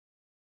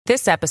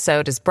This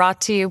episode is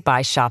brought to you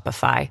by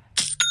Shopify.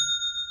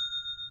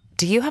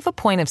 Do you have a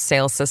point of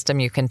sale system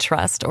you can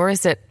trust, or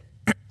is it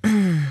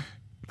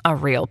a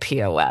real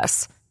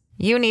POS?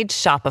 You need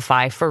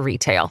Shopify for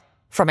retail.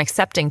 From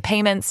accepting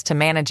payments to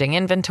managing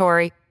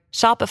inventory,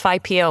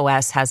 Shopify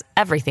POS has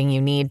everything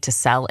you need to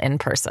sell in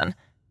person.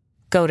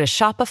 Go to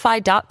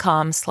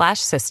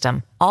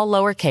shopify.com/system, all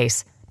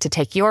lowercase, to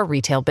take your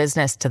retail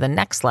business to the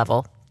next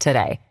level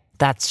today.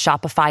 That's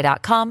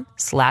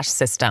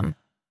shopify.com/system.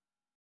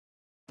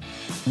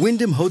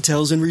 Wyndham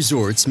Hotels and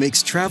Resorts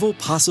makes travel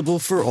possible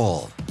for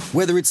all.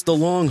 Whether it's the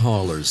long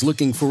haulers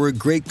looking for a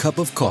great cup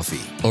of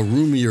coffee, a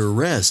roomier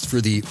rest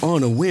for the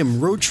on-a-whim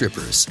road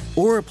trippers,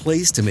 or a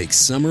place to make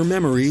summer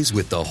memories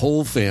with the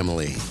whole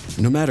family.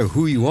 No matter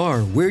who you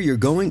are, where you're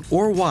going,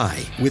 or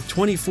why, with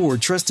 24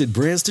 trusted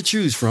brands to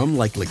choose from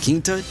like La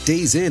Quinta,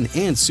 Days Inn,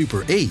 and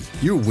Super 8,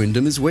 your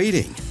Wyndham is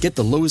waiting. Get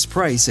the lowest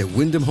price at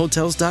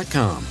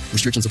WyndhamHotels.com.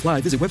 Restrictions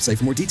apply. Visit website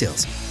for more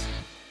details.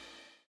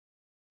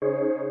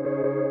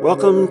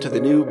 Welcome to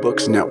the New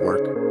Books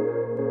Network.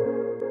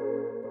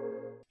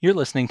 You're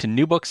listening to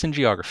New Books in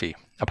Geography,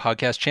 a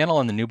podcast channel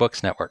on the New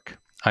Books Network.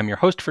 I'm your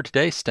host for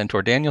today,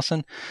 Stentor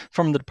Danielson,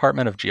 from the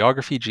Department of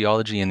Geography,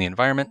 Geology, and the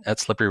Environment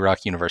at Slippery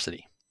Rock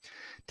University.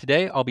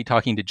 Today, I'll be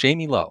talking to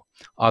Jamie Lowe,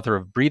 author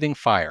of Breathing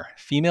Fire,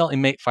 Female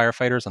Inmate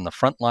Firefighters on the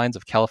Front Lines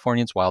of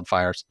California's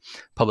Wildfires,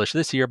 published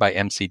this year by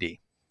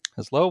MCD.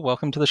 Ms. Lowe,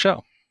 welcome to the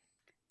show.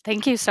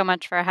 Thank you so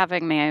much for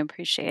having me. I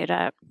appreciate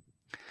it.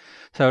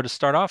 So to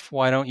start off,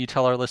 why don't you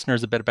tell our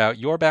listeners a bit about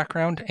your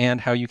background and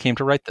how you came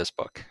to write this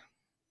book?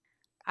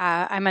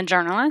 I'm a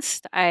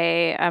journalist.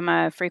 I am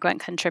a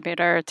frequent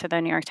contributor to the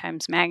New York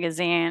Times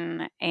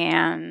Magazine,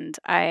 and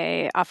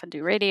I often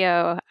do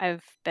radio.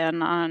 I've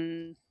been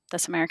on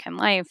This American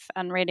Life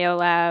and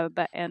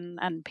Radiolab and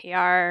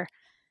NPR.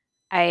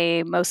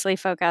 I mostly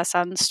focus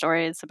on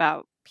stories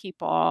about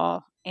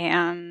people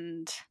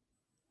and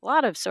a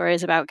lot of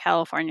stories about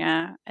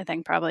California, I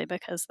think probably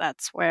because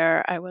that's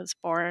where I was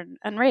born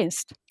and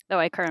raised, though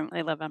I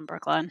currently live in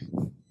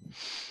Brooklyn.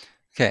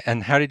 Okay,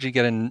 and how did you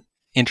get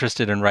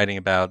interested in writing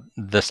about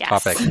this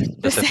topic specifically?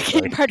 The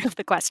second part of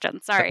the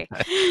question, sorry.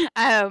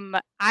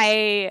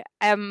 I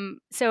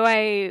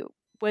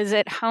was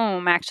at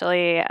home,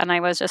 actually, and I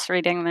was just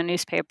reading the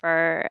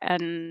newspaper,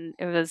 and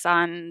it was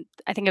on,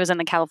 I think it was in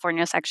the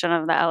California section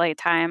of the LA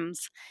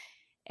Times,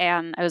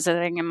 and I was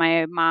sitting in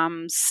my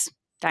mom's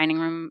dining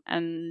room,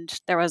 and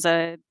there was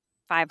a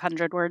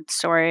 500-word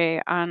story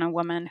on a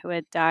woman who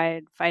had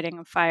died fighting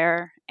a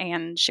fire,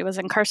 and she was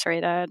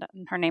incarcerated,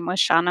 and her name was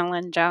Shauna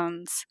Lynn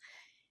Jones.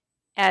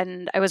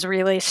 And I was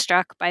really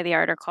struck by the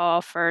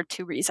article for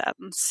two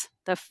reasons.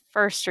 The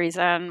first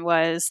reason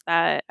was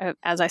that,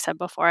 as I said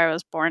before, I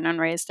was born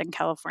and raised in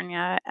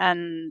California,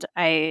 and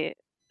I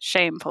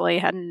shamefully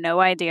had no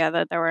idea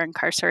that there were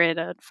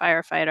incarcerated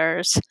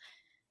firefighters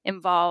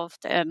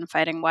involved in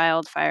fighting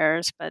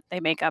wildfires, but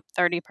they make up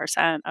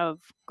 30% of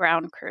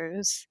ground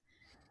crews.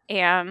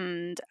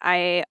 And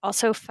I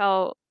also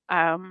felt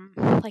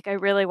like I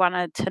really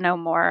wanted to know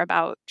more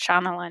about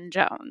Shauna Lynn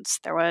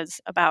Jones. There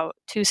was about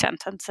 2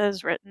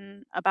 sentences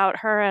written about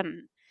her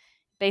and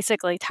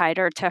basically tied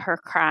her to her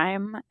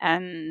crime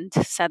and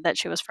said that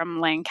she was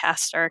from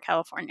Lancaster,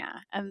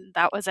 California. And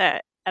that was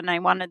it. And I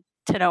wanted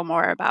to know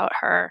more about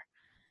her.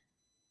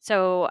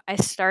 So I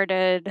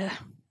started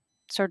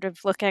sort of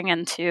looking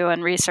into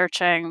and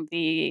researching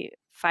the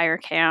fire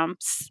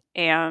camps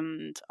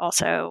and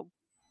also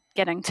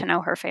getting to know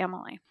her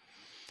family.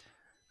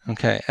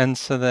 Okay, and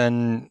so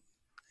then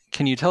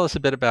can you tell us a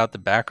bit about the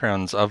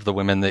backgrounds of the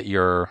women that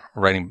you're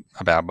writing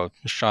about, both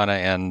Shauna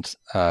and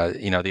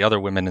the other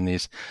women in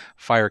these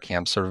fire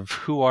camps? Sort of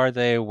who are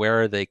they?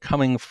 Where are they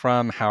coming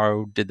from?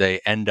 How did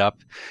they end up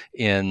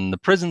in the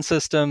prison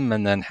system?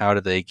 And then how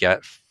did they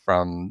get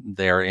from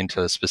there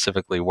into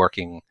specifically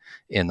working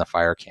in the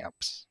fire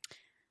camps?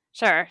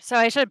 Sure. So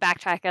I should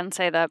backtrack and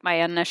say that my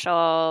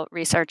initial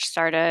research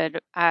started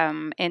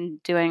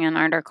in doing an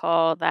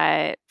article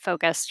that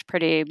focused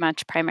pretty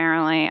much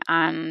primarily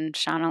on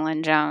Shauna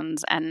Lynn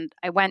Jones. And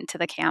I went to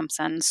the camps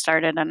and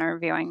started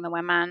interviewing the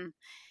women.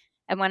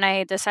 And when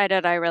I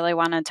decided I really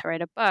wanted to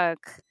write a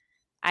book,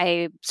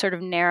 I sort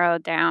of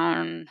narrowed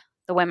down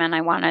the women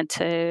I wanted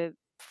to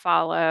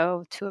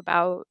follow to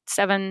about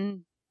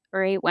 7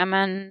 or 8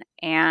 women.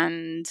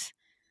 And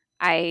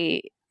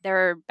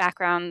their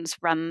backgrounds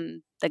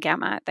run the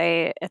gamut.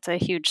 It's a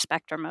huge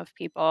spectrum of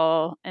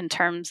people in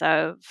terms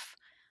of,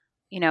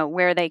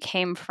 where they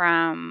came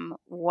from,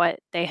 what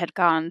they had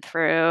gone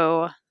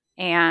through,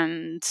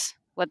 and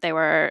what they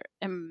were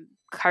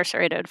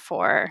incarcerated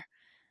for.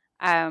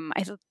 I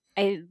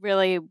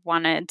really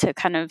wanted to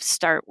kind of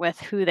start with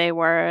who they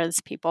were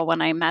as people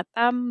when I met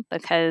them,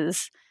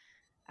 because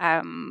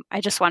I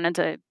just wanted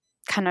to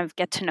kind of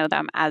get to know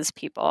them as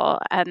people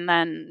and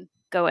then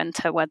go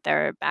into what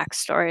their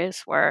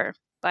backstories were.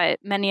 But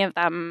many of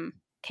them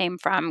came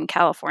from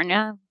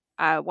California.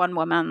 One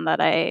woman that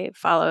I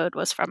followed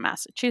was from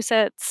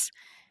Massachusetts,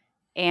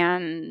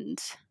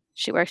 and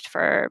she worked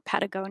for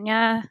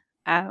Patagonia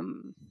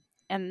and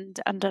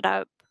ended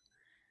up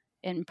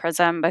in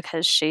prison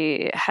because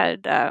she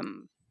had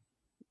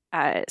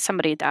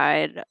somebody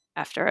died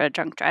after a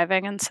drunk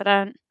driving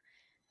incident,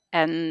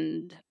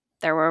 and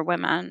there were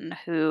women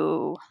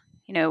who,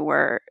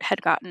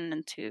 had gotten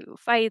into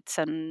fights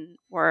and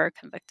were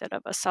convicted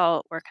of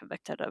assault, were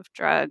convicted of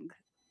drug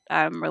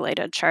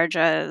related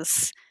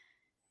charges.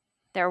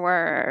 There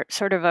were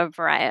sort of a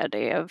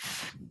variety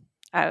of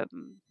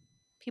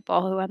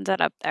people who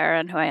ended up there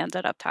and who I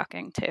ended up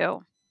talking to,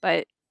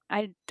 but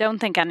I don't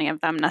think any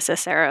of them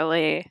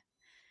necessarily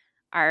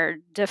are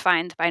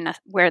defined by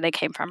where they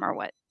came from or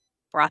what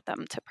brought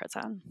them to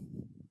prison.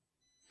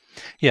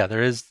 Yeah,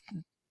 there is.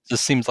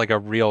 This seems like a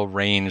real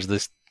range.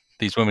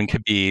 These women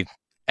could be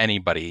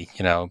anybody,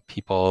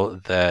 people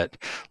that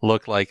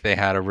look like they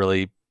had a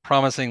really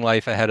promising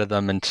life ahead of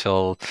them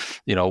until,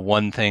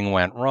 one thing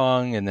went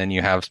wrong. And then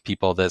you have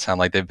people that sound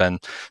like they've been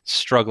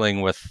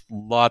struggling with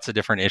lots of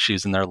different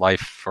issues in their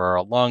life for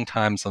a long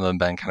time. Some of them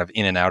been kind of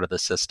in and out of the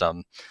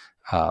system,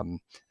 and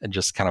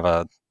just kind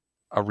of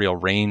a real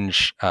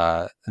range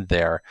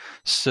there.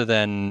 So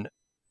then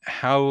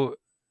how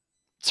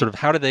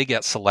do they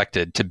get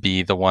selected to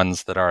be the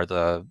ones that are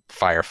the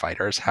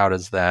firefighters? How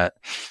does that,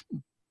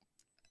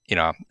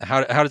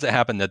 how does it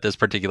happen that this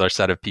particular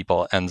set of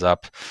people ends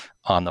up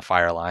on the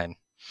fire line?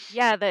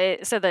 Yeah,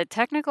 so the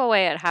technical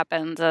way it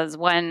happens is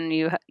when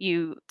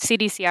you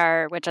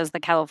CDCR, which is the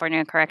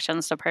California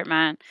Corrections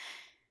Department,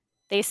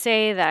 they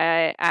say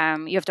that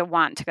you have to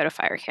want to go to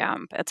fire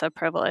camp. It's a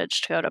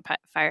privilege to go to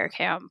fire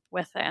camp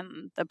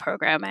within the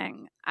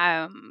programming.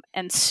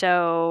 And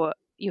so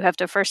you have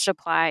to first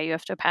apply, you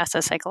have to pass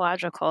a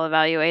psychological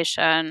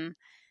evaluation,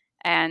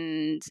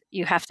 and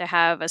you have to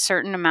have a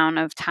certain amount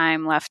of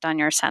time left on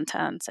your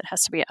sentence. It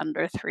has to be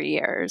under 3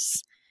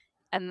 years.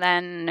 And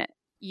then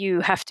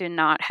you have to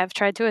not have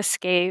tried to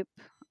escape.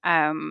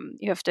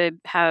 You have to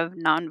have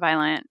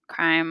nonviolent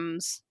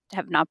crimes,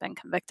 have not been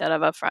convicted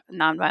of a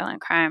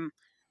nonviolent crime.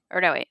 Or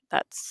no, wait,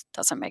 that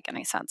doesn't make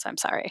any sense. I'm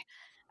sorry.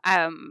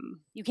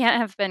 You can't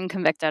have been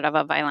convicted of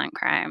a violent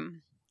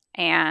crime.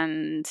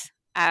 And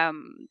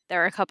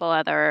there are a couple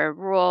other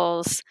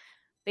rules.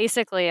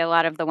 Basically, a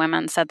lot of the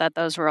women said that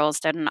those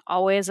rules didn't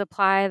always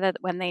apply, that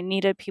when they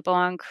needed people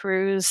on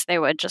crews, they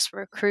would just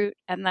recruit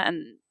and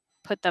then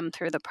put them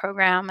through the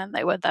program, and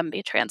they would then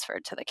be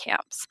transferred to the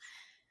camps.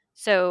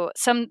 So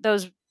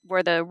those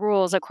were the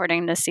rules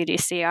according to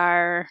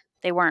CDCR.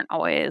 They weren't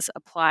always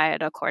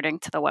applied according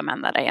to the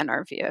women that I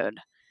interviewed.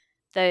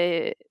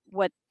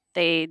 What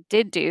they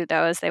did do,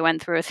 though, is they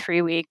went through a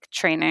 3-week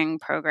training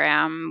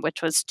program,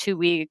 which was 2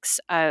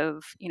 weeks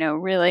of,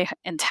 really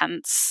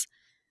intense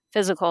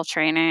physical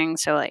training.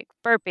 So like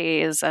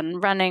burpees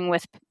and running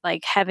with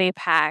like heavy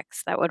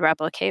packs that would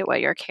replicate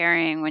what you're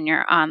carrying when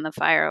you're on the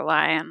fire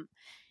line.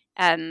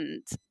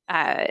 And,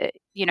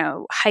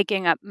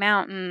 hiking up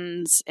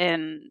mountains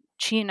in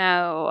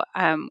Chino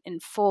in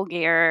full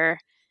gear.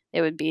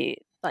 It would be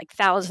like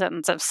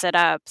thousands of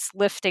sit-ups,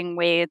 lifting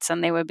weights,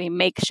 and they would be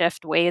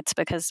makeshift weights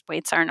because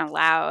weights aren't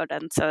allowed.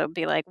 And so it would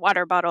be like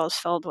water bottles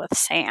filled with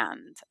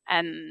sand.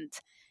 And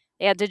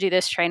they had to do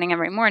this training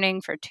every morning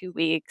for 2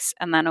 weeks,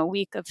 and then a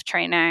week of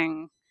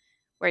training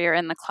where you're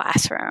in the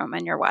classroom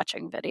and you're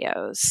watching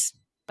videos.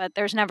 But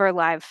there's never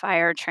live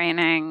fire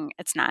training.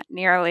 It's not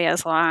nearly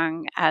as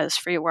long as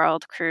Free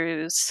World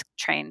crews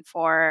train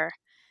for.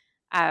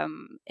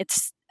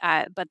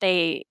 But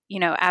they,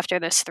 after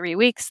this 3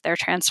 weeks, they're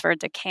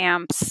transferred to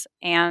camps,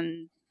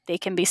 and they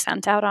can be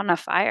sent out on a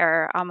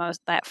fire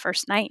almost that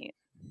first night.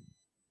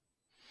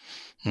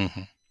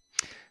 Mm-hmm.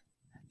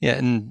 Yeah,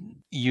 and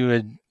you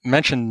had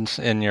mentioned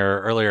in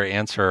your earlier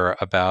answer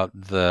about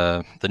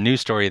the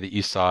news story that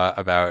you saw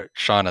about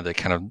Shauna that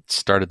kind of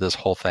started this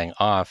whole thing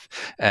off.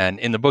 And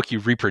in the book, you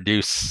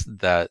reproduce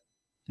that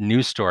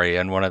news story.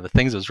 And one of the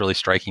things that was really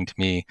striking to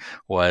me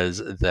was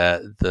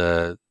that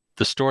the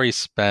story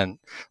spent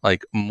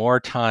like more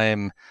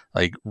time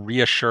like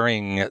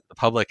reassuring the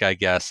public, I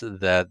guess,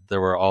 that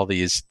there were all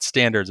these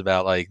standards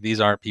about like these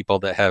aren't people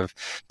that have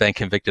been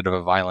convicted of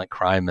a violent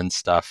crime and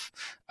stuff.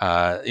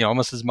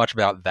 Almost as much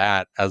about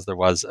that as there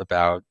was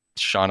about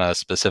Shauna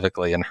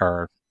specifically and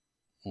her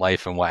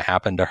life and what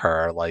happened to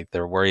her. Like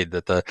they're worried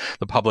that the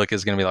public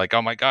is going to be like,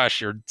 oh my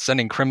gosh, you're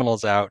sending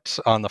criminals out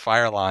on the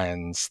fire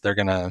lines. They're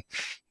going to,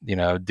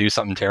 do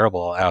something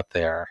terrible out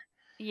there.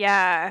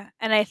 Yeah.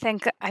 And I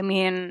think,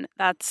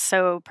 that's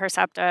so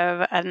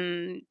perceptive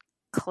and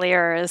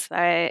clear is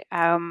that,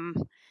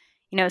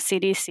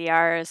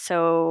 CDCR.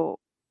 So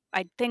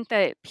I think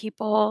that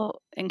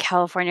people in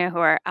California who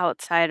are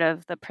outside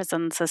of the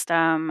prison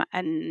system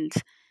and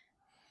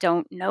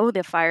don't know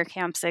the fire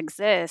camps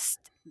exist,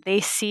 they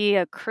see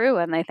a crew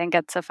and they think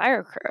it's a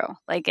fire crew.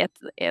 Like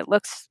it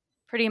looks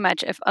pretty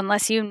much,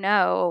 unless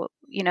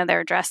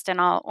they're dressed in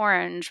all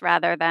orange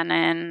rather than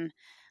in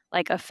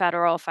like a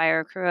federal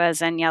fire crew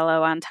is in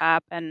yellow on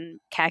top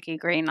and khaki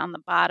green on the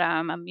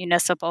bottom. A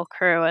municipal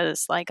crew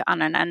is like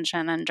on an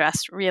engine and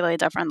dressed really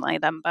differently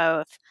than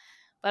both.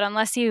 But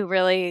unless you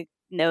really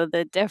know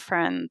the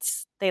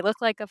difference, they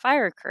look like a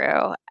fire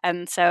crew.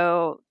 And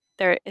so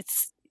I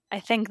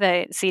think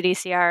that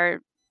CDCR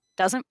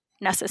doesn't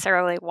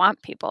necessarily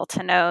want people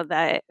to know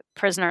that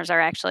prisoners are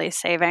actually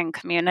saving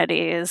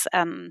communities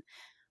and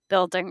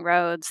building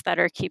roads that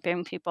are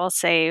keeping people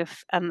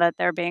safe, and that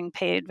they're being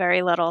paid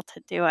very little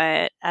to do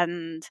it.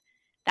 And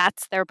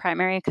that's their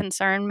primary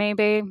concern,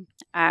 maybe.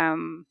 I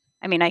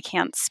mean, I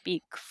can't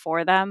speak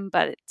for them,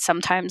 but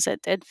sometimes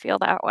it did feel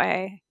that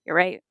way. You're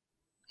right.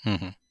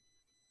 Mm-hmm.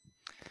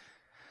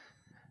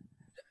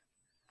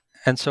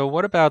 And so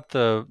what about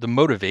the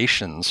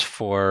motivations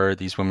for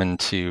these women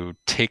to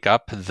take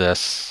up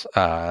this,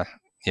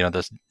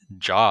 this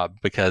job?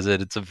 Because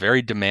it's a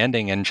very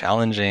demanding and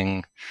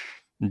challenging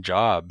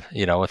job,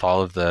 with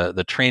all of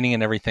the training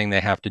and everything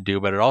they have to do.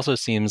 But it also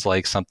seems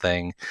like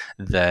something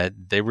that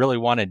they really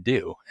want to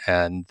do,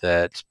 and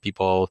that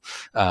people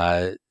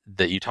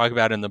that you talk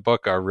about in the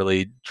book are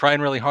really trying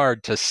really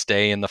hard to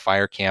stay in the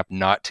fire camp,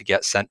 not to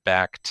get sent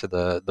back to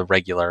the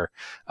regular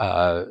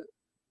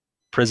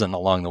prison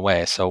along the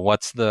way. So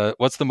what's the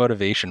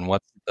motivation?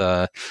 What's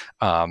the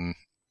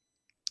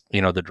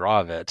the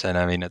draw of it? And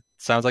I mean, it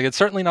sounds like it's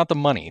certainly not the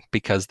money,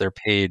 because they're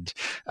paid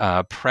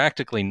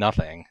practically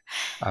nothing.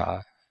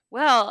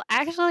 Well,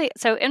 actually,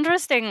 so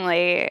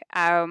interestingly,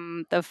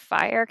 the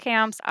fire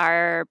camps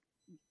are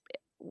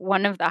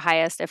one of the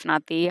highest, if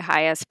not the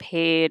highest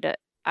paid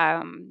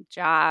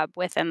job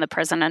within the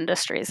prison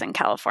industries in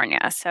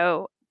California.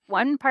 So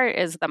one part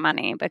is the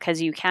money,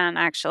 because you can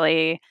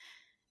actually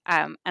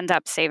end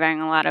up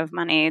saving a lot of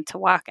money to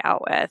walk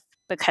out with,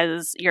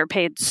 because you're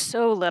paid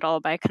so little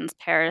by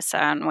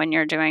comparison when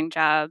you're doing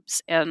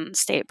jobs in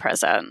state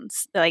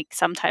prisons. Like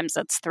sometimes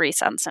it's 3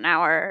 cents an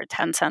hour,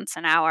 10 cents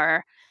an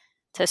hour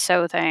to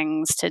sew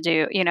things, to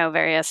do,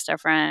 various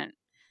different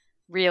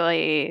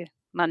really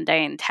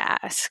mundane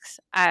tasks.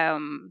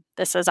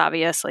 This is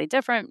obviously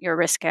different. You're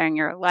risking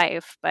your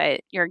life,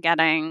 but you're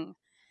getting,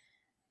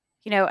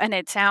 and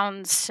it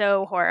sounds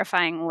so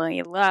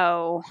horrifyingly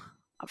low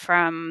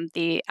from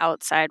the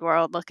outside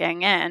world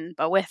looking in,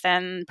 but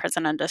within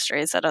prison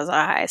industries, it is a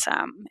high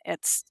sum.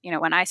 It's,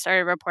 when I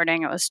started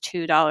reporting, it was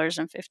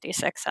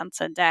 $2.56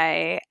 a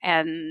day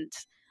and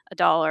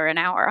 $1 an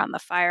hour on the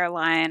fire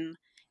line.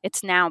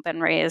 It's now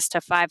been raised to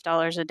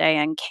 $5 a day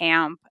in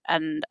camp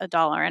and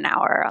 $1 an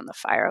hour on the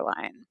fire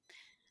line.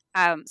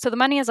 So the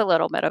money is a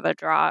little bit of a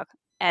draw.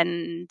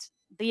 And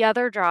the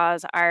other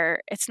draws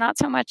are, it's not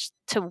so much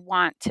to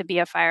want to be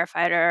a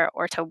firefighter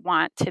or to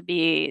want to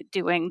be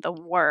doing the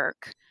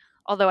work,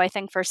 although I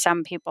think for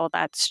some people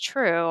that's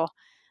true.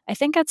 I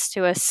think it's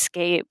to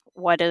escape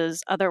what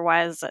is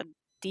otherwise a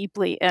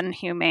deeply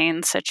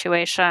inhumane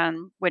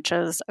situation, which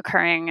is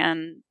occurring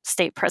in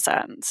state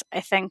prisons. I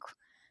think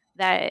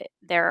that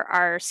there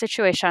are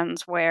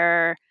situations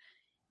where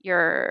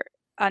you're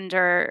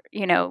under,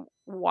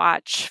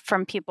 watch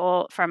from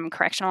people, from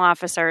correctional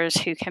officers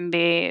who can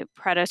be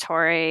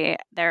predatory.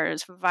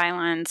 There's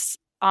violence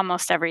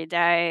almost every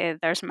day.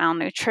 There's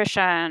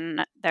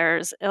malnutrition.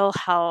 There's ill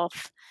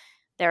health.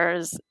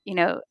 There's,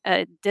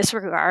 a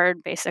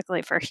disregard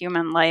basically for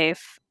human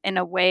life in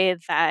a way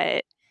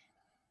that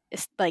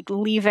is like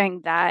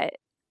leaving that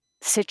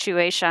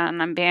situation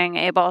and being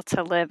able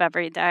to live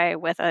every day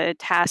with a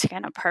task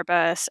and a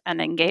purpose and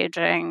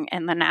engaging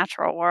in the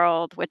natural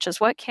world, which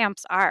is what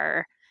camps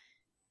are.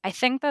 I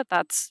think that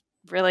that's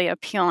really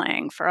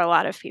appealing for a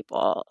lot of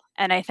people.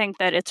 And I think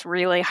that it's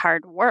really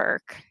hard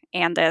work,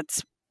 and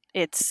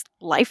it's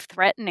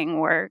life-threatening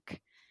work.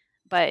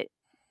 But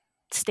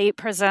state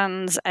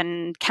prisons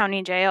and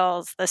county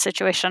jails, the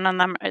situation in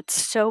them, it's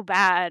so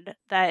bad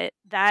that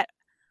that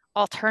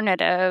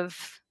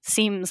alternative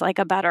seems like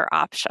a better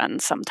option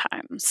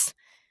sometimes.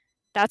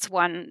 That's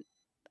one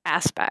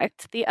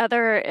aspect. The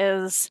other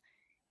is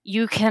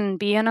you can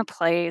be in a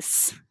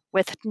place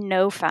with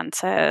no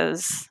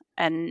fences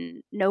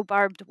and no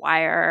barbed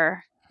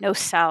wire, no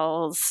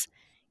cells.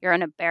 You're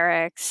in a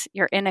barracks,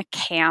 you're in a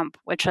camp,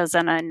 which is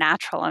in a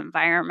natural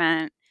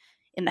environment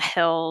in the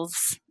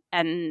hills,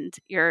 and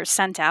you're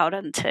sent out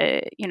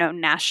into,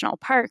 national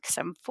parks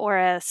and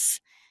forests.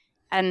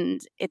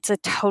 And it's a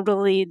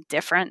totally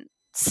different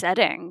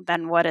setting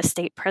than what a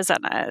state prison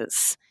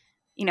is.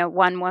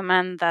 One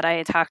woman that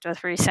I talked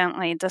with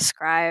recently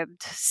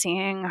described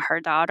seeing her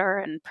daughter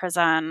in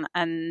prison,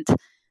 and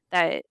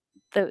that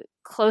the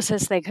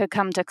closest they could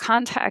come to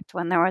contact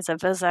when there was a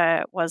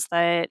visit was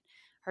that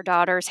her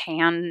daughter's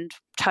hand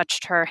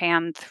touched her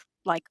hand,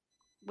 like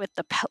with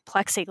the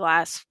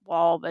plexiglass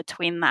wall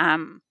between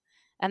them.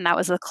 And that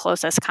was the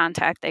closest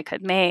contact they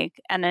could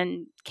make. And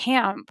in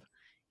camp,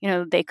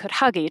 they could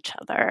hug each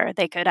other.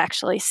 They could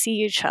actually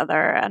see each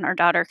other, and her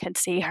daughter could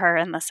see her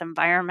in this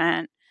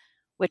environment,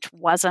 which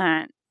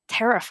wasn't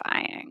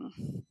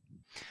terrifying.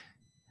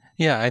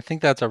 Yeah, I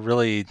think that's a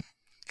really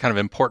kind of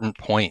important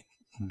point,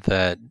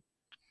 that,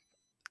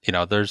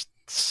 there's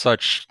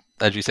such,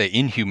 as you say,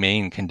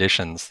 inhumane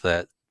conditions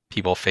that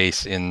people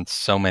face in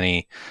so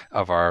many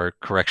of our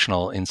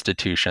correctional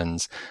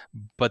institutions.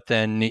 But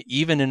then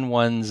even in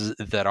ones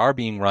that are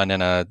being run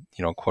in a,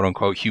 quote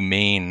unquote,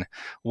 humane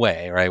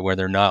way, right, where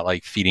they're not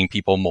like feeding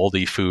people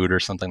moldy food or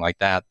something like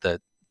that,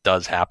 that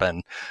does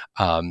happen,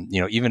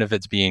 even if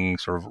it's being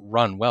sort of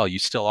run well, you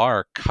still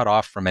are cut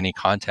off from any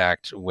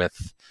contact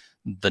with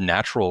the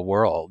natural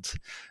world.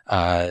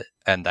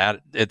 And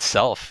that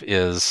itself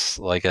is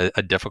like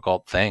a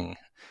difficult thing.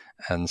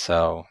 And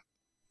so,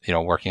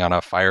 working on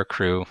a fire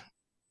crew,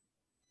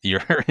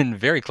 you're in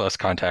very close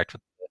contact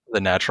with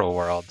the natural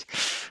world.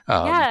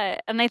 Yeah,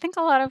 and I think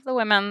a lot of the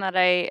women that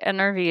I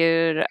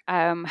interviewed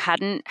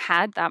hadn't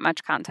had that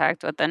much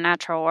contact with the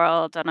natural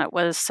world, and it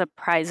was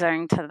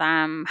surprising to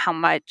them how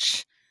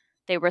much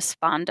they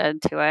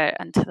responded to it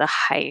and to the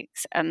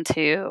hikes and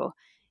to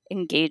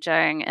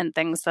engaging in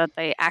things that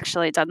they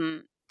actually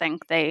didn't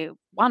think they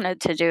wanted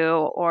to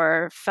do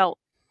or felt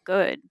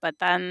good. But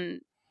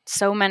then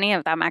so many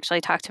of them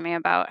actually talked to me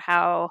about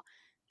how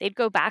they'd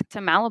go back to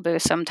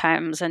Malibu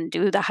sometimes and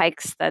do the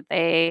hikes that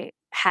they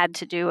had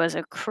to do as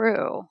a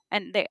crew.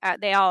 And they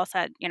all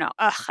said,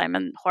 ugh, I'm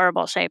in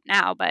horrible shape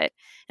now, and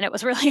it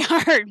was really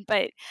hard,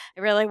 but I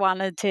really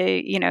wanted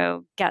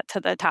to, get to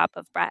the top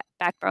of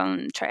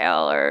Backbone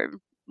Trail or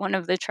one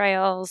of the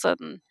trails.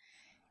 And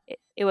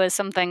it was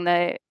something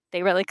that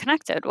they really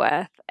connected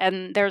with.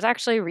 And there's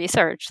actually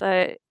research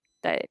that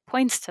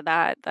points to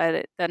that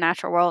the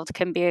natural world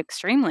can be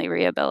extremely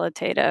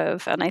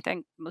rehabilitative. And I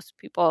think most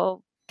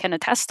people can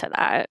attest to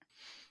that.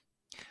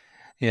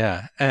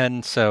 Yeah.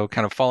 And so,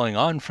 kind of following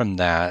on from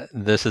that,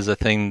 this is a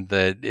thing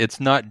that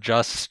it's not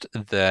just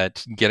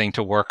that getting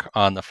to work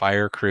on the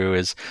fire crew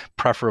is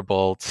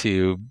preferable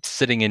to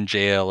sitting in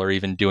jail or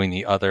even doing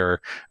the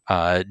other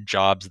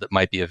jobs that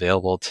might be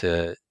available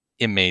to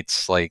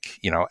inmates, like,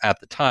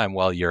 at the time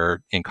while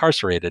you're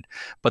incarcerated.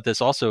 But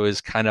this also is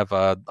kind of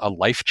a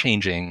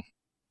life-changing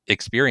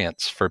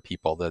experience for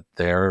people, that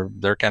they're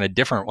kind of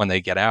different when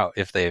they get out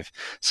if they've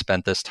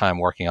spent this time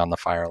working on the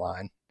fire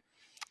line.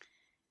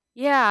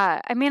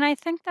 Yeah, I mean, I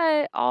think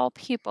that all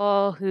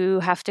people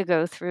who have to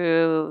go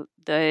through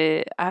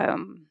the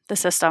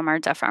system are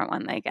different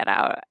when they get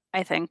out.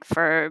 I think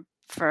for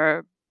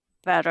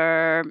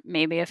better,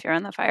 maybe if you're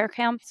in the fire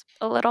camps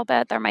a little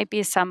bit, there might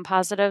be some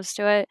positives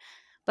to it,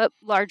 but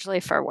largely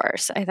for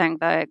worse. I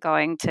think that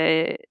going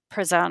to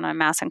prison and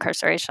mass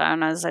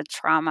incarceration is a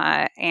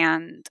trauma,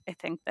 and I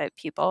think that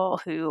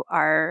people who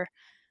are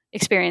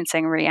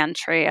experiencing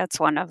reentry, it's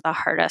one of the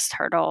hardest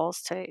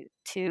hurdles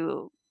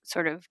to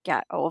sort of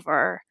get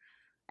over,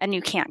 and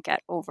you can't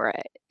get over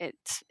it.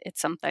 It's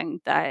something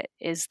that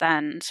is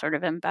then sort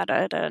of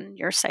embedded in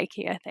your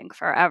psyche, I think,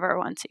 forever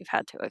once you've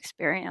had to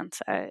experience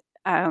it.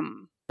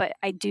 But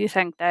I do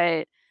think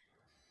that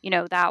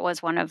that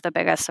was one of the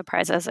biggest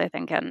surprises, I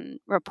think, in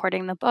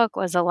reporting the book,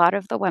 was a lot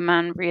of the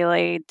women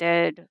really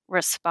did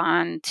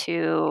respond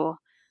to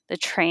the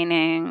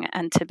training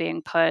and to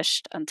being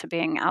pushed and to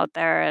being out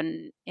there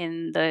and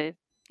in the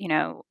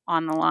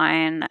on the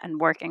line and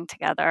working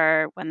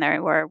together when they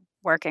were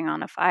working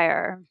on a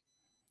fire.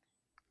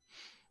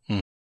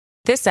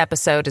 This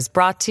episode is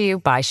brought to you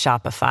by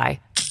Shopify.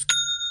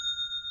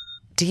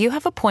 Do you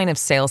have a point of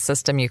sale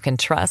system you can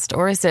trust,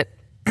 or is it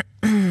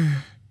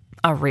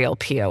a real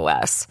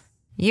POS?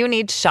 You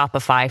need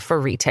Shopify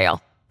for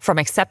retail. From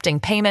accepting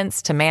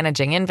payments to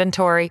managing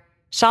inventory,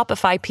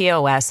 Shopify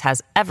POS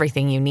has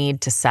everything you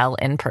need to sell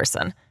in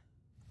person.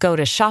 Go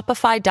to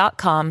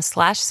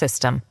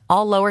shopify.com/system,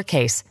 all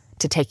lowercase,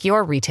 to take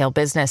your retail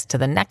business to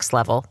the next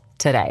level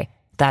today.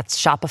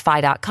 That's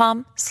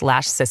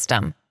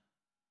shopify.com/system.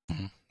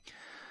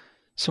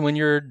 So when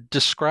you're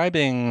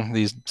describing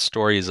these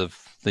stories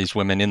of these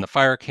women in the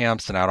fire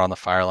camps and out on the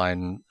fire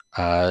line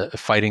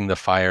fighting the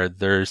fire,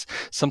 there's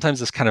sometimes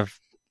this kind of,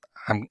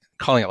 I'm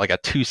calling it like a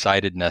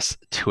two-sidedness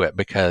to it,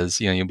 because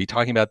you'll be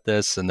talking about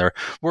this and they're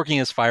working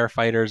as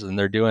firefighters and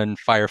they're doing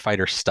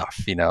firefighter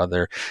stuff.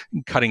 They're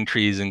cutting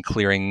trees and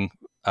clearing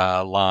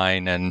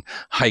line and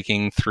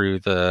hiking through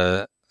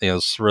the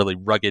really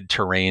rugged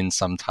terrain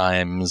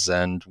sometimes,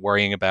 and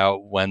worrying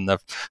about when the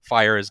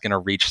fire is going to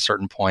reach a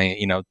certain point.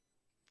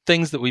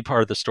 Things that we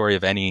part of the story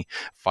of any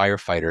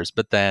firefighters.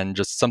 But then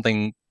just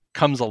something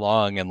comes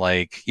along and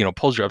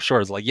pulls you up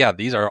short. It's like, yeah,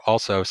 these are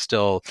also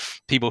still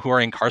people who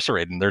are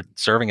incarcerated and they're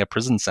serving a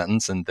prison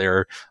sentence, and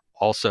they're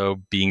also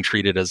being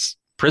treated as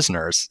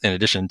prisoners in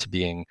addition to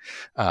being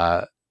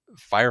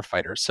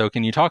firefighters. So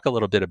can you talk a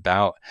little bit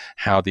about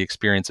how the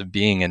experience of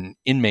being an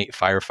inmate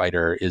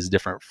firefighter is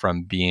different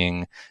from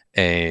being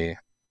a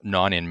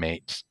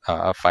non-inmate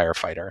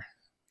firefighter?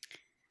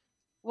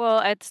 Well,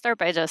 I'd start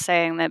by just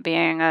saying that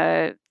being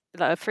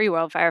the free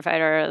world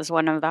firefighter is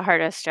one of the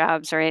hardest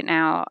jobs right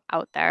now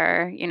out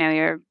there.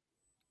 You're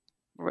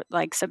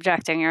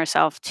subjecting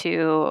yourself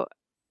to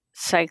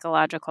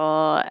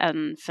psychological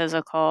and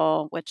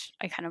physical, which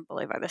I kind of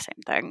believe are the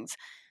same things,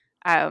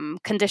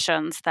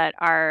 conditions that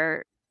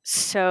are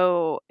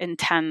so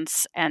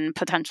intense and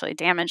potentially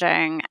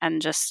damaging,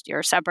 and just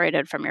you're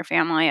separated from your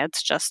family.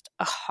 It's just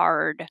a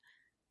hard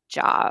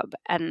job,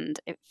 and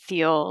it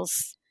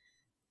feels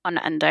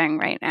unending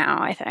right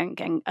now, I think,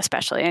 and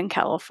especially in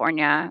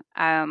California,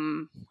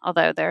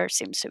 although there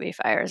seems to be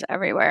fires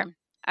everywhere.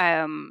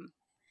 But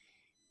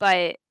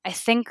I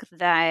think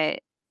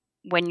that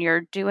when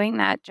you're doing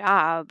that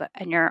job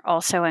and you're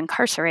also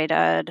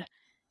incarcerated,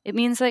 it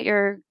means that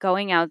you're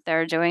going out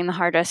there doing the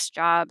hardest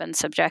job and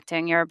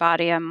subjecting your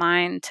body and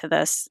mind to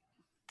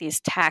these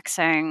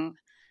taxing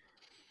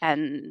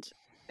and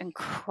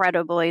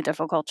incredibly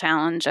difficult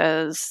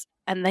challenges.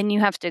 And then you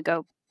have to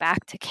go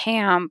back to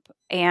camp,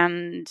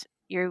 and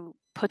you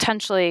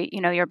potentially,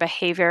 your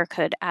behavior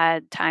could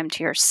add time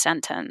to your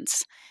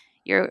sentence.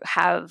 You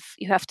have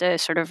to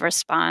sort of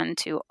respond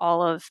to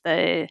all of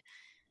the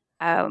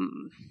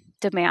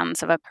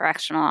demands of a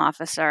correctional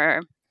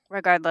officer,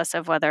 regardless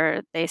of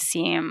whether they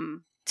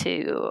seem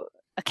to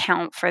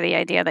account for the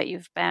idea that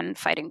you've been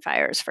fighting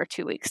fires for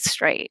 2 weeks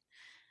straight.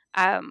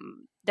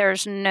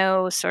 There's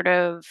no sort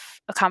of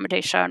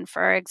accommodation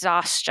for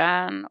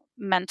exhaustion,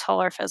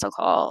 mental or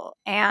physical.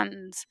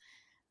 And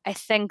I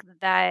think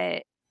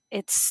that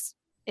it's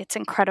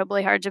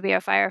incredibly hard to be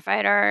a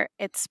firefighter.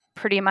 It's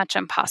pretty much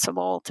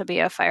impossible to be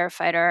a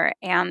firefighter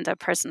and a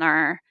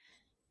prisoner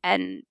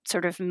and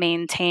sort of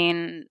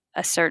maintain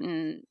a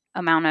certain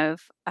amount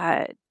of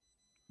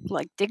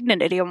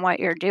dignity in what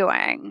you're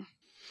doing.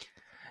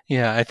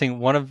 Yeah, I think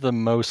one of the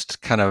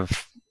most kind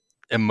of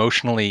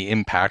emotionally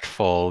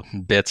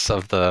impactful bits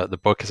of the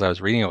book as I was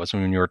reading it was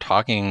when you were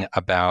talking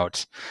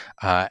about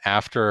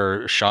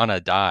after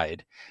Shauna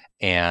died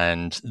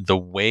and the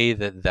way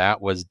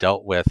that was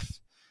dealt with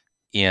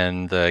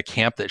in the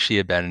camp that she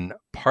had been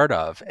part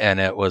of. And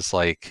it was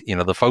like,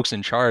 the folks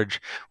in charge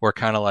were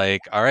kind of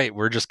like, all right,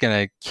 we're just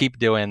going to keep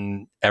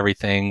doing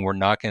everything. We're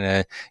not going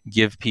to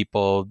give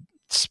people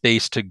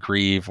space to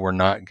grieve. We're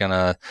not going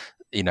to,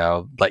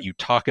 let you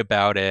talk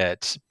about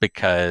it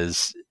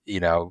because,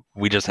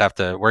 we just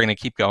we're going to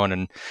keep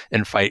going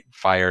and fight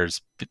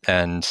fires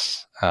and,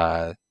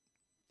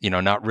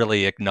 not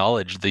really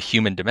acknowledge the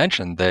human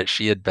dimension that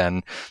she had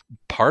been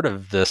part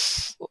of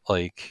this,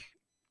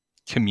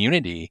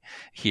 community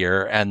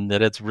here, and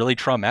that it's really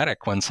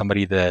traumatic when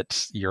somebody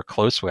that you're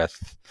close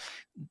with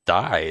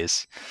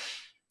dies.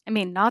 I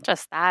mean, not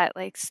just that,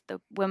 the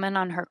women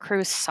on her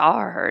crew saw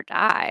her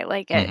die.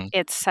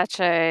 It's such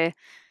a,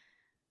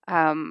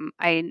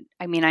 I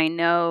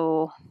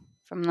know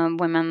from the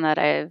women that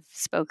I've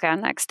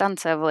spoken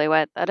extensively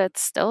with that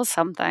it's still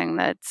something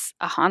that's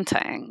a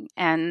haunting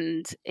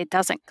and it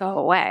doesn't go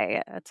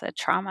away. It's a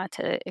trauma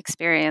to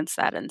experience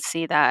that and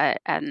see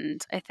that.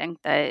 And I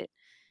think that,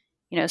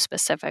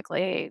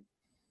 specifically,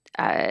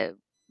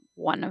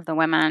 one of the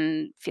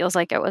women feels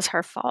like it was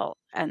her fault.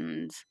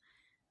 And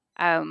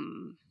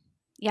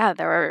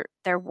there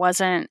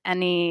wasn't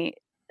any,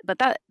 but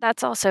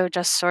that's also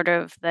just sort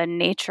of the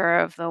nature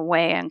of the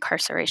way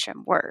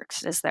incarceration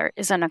works, is there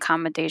is an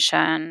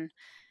accommodation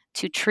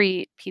to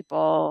treat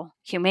people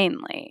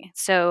humanely.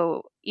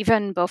 So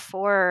even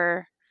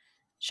before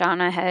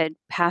Shauna had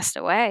passed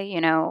away,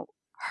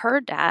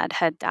 her dad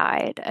had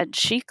died and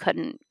she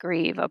couldn't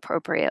grieve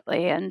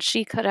appropriately, and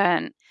she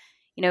couldn't,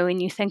 when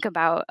you think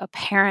about a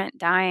parent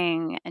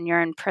dying and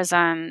you're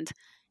imprisoned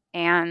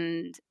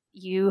and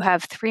you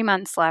have 3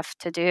 months left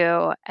to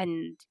do,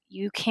 and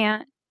you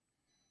can't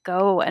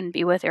go and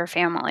be with your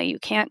family. You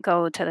can't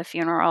go to the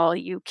funeral.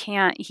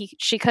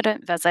 She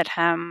couldn't visit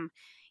him,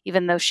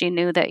 even though she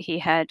knew that he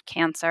had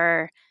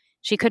cancer.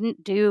 She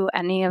couldn't do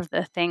any of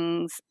the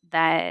things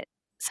that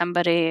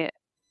somebody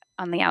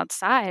on the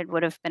outside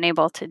would have been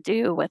able to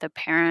do with a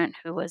parent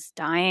who was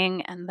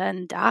dying and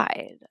then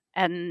died.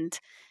 And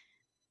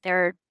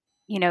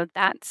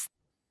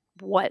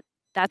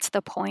that's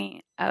the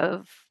point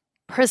of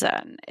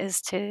prison, is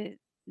to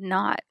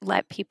not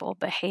let people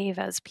behave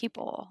as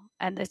people.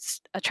 And it's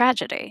a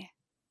tragedy.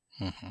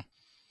 Mm-hmm.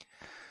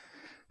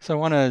 So I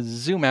want to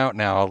zoom out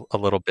now a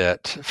little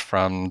bit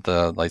from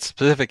the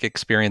specific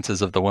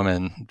experiences of the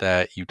women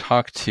that you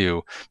talk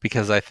to,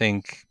 because I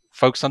think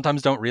folks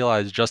sometimes don't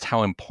realize just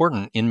how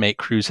important inmate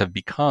crews have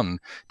become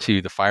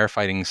to the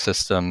firefighting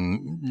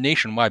system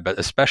nationwide, but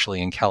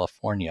especially in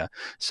California.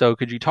 So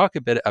could you talk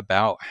a bit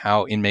about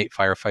how inmate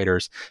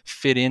firefighters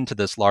fit into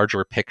this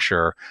larger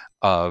picture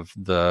of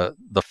the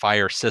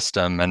fire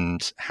system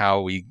and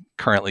how we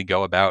currently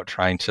go about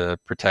trying to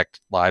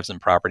protect lives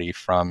and property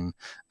from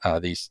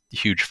these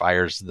huge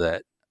fires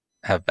that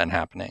have been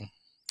happening?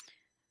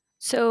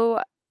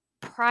 So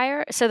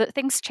that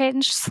things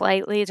changed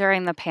slightly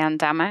during the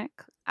pandemic.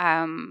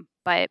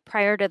 But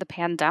prior to the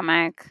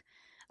pandemic,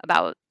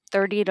 about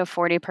 30 to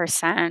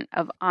 40%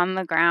 of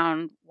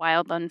on-the-ground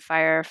wildland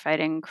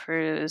firefighting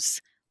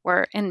crews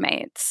were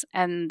inmates,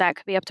 and that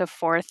could be up to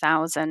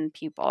 4,000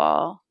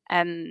 people.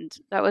 And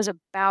that was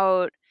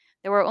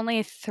there were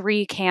only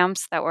 3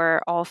 camps that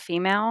were all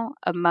female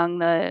among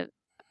the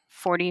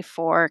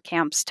 44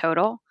 camps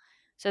total.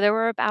 So there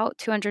were about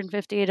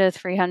 250 to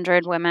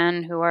 300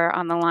 women who were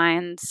on the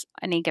lines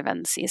any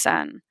given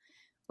season.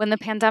 When the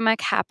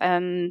pandemic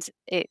happened,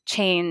 it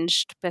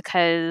changed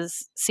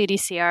because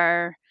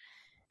CDCR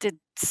did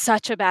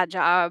such a bad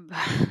job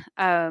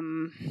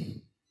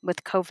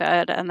with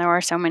COVID, and there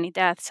were so many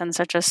deaths and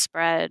such a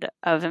spread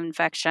of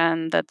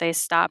infection that they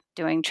stopped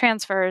doing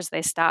transfers.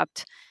 They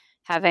stopped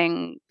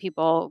having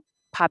people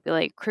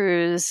populate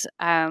crews.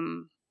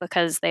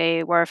 because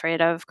they were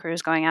afraid of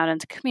crews going out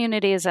into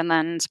communities and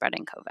then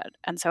spreading COVID.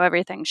 And so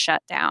everything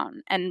shut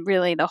down, and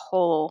really the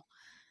whole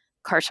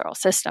carceral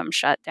system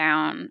shut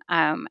down.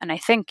 And I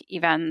think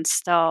even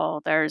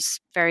still there's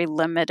very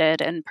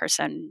limited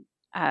in-person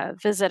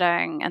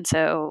visiting.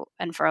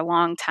 And for a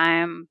long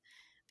time,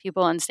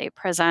 people in state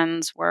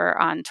prisons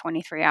were on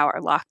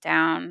 23-hour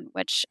lockdown,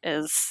 which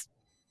is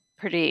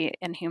pretty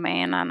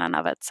inhumane in and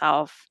of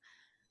itself.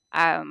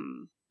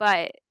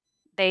 But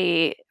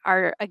they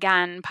are,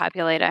 again,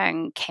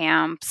 populating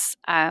camps.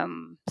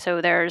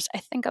 So there's, I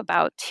think,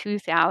 about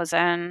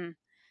 2,000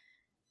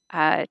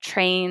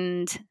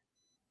 trained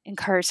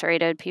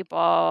incarcerated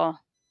people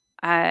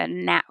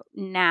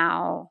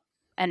now,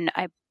 and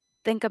I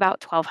think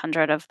about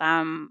 1,200 of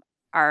them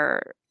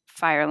are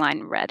fire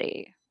line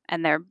ready,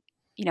 and they're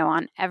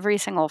on every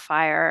single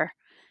fire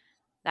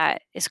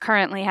that is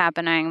currently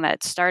happening,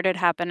 that started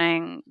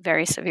happening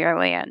very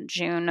severely in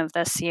June of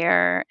this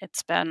year.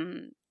 It's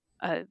been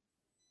a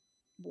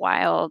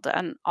wild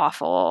and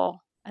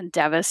awful and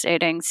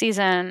devastating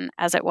season,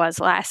 as it was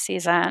last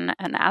season,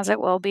 and as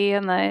it will be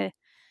in the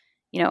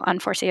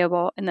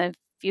unforeseeable in the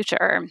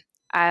future.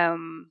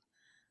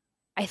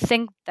 I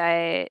think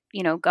that,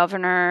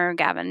 Governor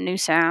Gavin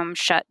Newsom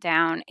shut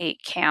down 8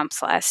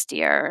 camps last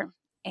year.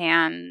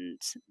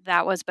 And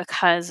that was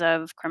because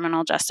of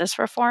criminal justice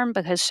reform,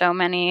 because so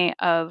many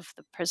of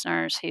the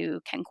prisoners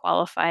who can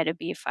qualify to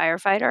be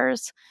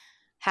firefighters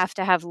have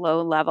to have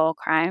low-level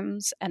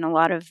crimes. And a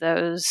lot of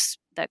those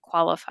that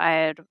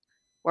qualified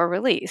were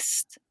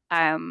released.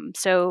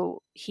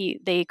 So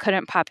they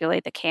couldn't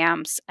populate the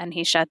camps, and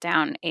he shut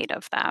down 8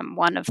 of them.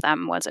 One of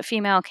them was a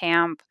female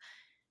camp,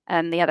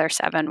 and the other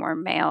 7 were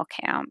male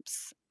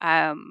camps.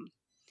 I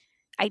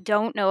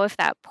don't know if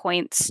that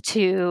points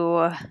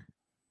to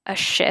a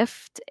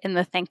shift in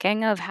the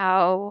thinking of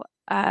how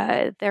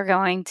they're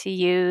going to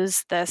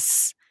use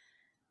this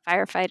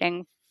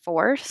firefighting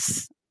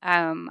force.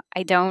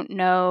 I don't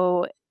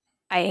know.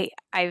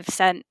 I've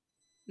sent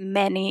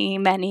many,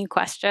 many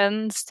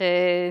questions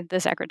to the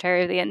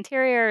Secretary of the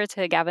Interior,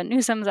 to Gavin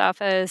Newsom's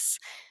office.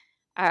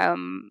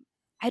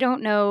 I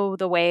don't know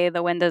the way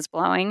the wind is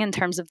blowing in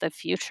terms of the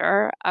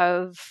future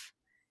of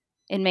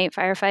inmate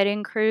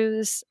firefighting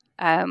crews.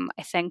 I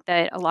think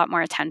that a lot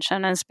more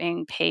attention is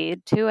being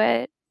paid to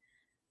it.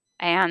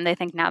 And I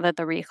think now that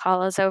the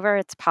recall is over,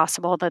 it's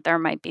possible that there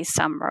might be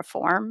some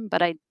reform,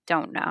 but I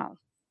don't know.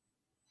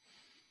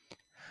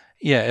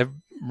 Yeah, it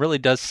really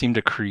does seem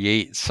to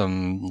create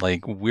some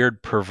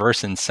weird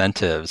perverse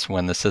incentives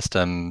when the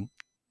system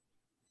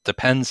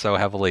depends so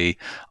heavily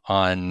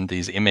on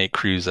these inmate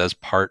crews as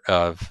part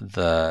of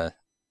the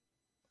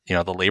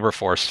labor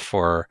force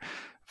for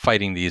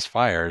fighting these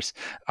fires.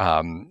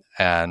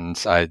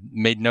 And I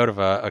made note of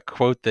a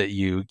quote that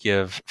you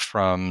give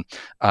from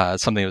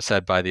something that was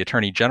said by the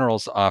Attorney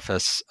General's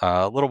office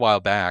a little while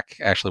back,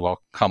 actually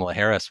while Kamala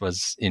Harris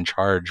was in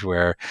charge,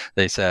 where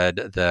they said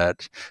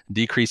that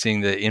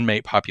decreasing the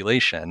inmate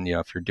population,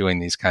 if you're doing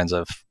these kinds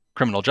of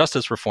criminal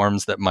justice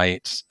reforms that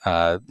might,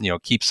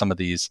 keep some of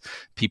these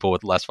people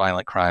with less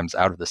violent crimes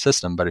out of the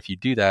system. But if you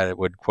do that, it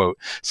would, quote,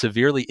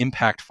 severely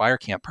impact fire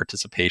camp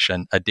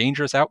participation, a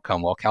dangerous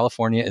outcome while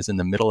California is in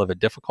the middle of a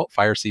difficult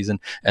fire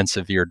season and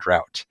severe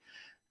drought.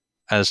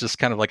 And it's just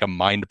kind of like a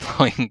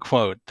mind-blowing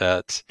quote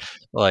that,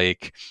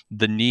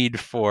 the need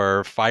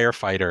for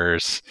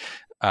firefighters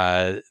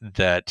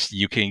that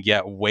you can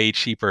get way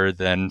cheaper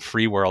than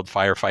free world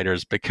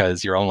firefighters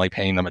because you're only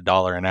paying them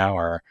 $1 an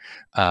hour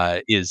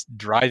is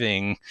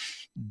driving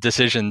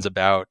decisions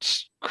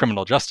about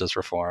criminal justice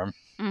reform.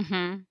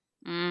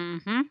 Mm-hmm.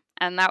 Mm-hmm.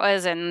 And that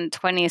was in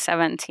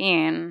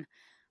 2017,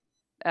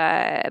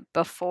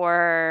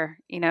 before,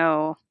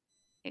 the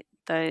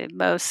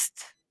most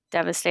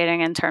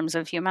devastating in terms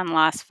of human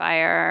loss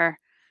fire.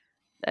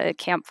 The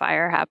Camp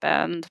Fire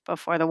happened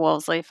before the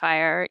Wolseley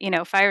fire.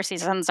 Fire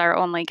seasons are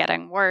only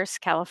getting worse.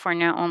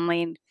 California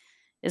only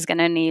is going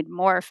to need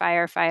more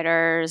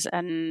firefighters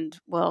and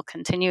will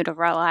continue to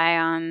rely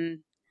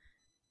on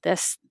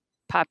this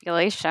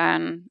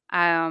population.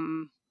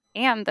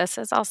 And this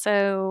is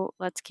also,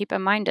 let's keep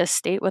in mind, a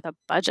state with a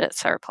budget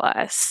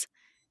surplus.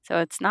 So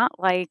it's not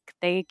like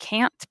they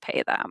can't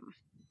pay them.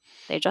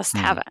 They just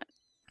haven't.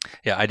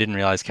 Yeah, I didn't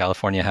realize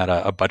California had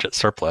a budget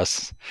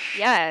surplus.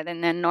 Yeah,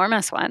 an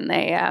enormous one.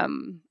 They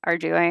are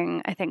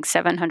doing, I think,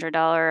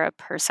 $700 a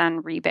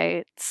person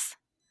rebates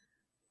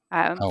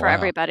for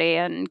everybody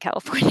in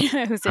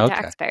California who's a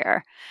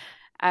taxpayer.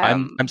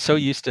 I'm so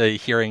used to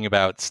hearing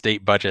about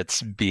state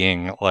budgets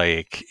being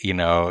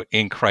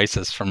in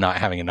crisis from not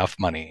having enough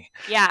money.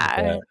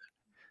 Yeah,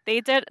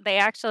 they did. They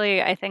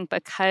actually, I think,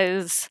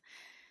 because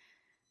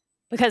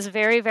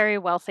very, very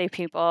wealthy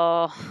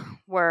people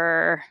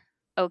were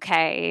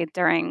okay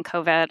during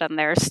COVID and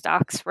their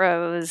stocks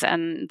rose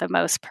in the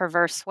most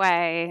perverse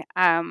way.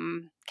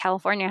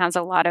 California has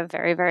a lot of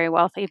very, very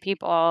wealthy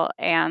people,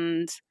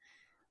 and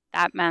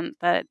that meant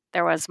that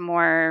there was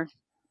more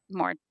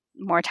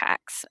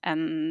tax,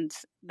 and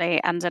they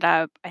ended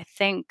up, I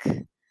think,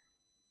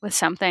 with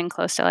something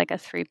close to like a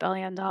 $3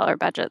 billion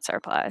budget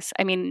surplus.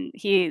 I mean,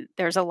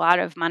 there's a lot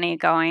of money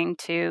going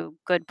to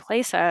good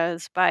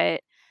places,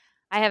 but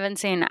I haven't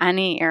seen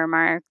any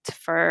earmarked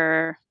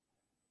for,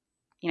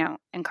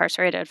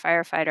 incarcerated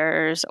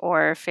firefighters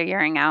or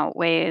figuring out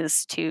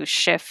ways to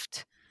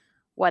shift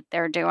what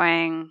they're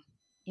doing,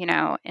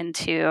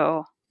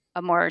 into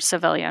a more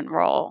civilian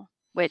role,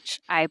 which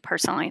I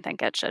personally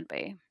think it should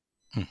be.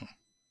 Mm-hmm.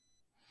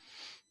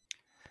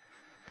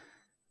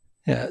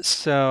 Yeah,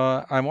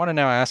 so I want to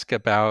now ask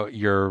about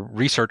your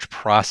research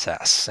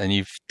process. And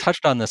you've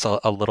touched on this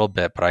a little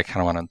bit, but I kind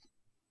of want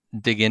to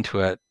dig into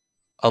it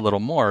a little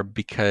more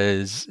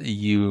because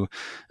you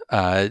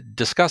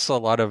discuss a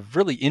lot of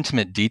really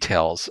intimate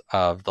details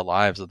of the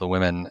lives of the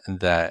women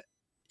that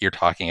you're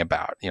talking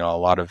about. A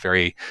lot of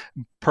very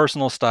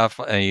personal stuff.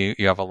 And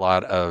you have a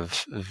lot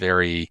of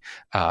very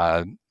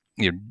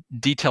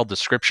detailed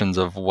descriptions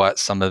of what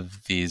some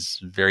of these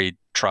very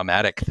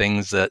traumatic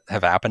things that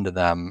have happened to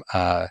them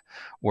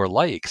were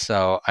like.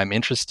 So I'm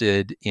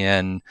interested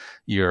in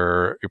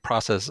your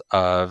process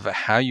of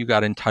how you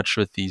got in touch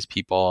with these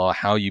people,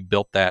 how you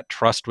built that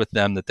trust with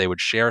them that they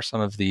would share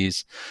some of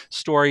these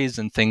stories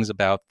and things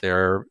about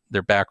their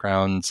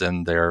backgrounds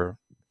and their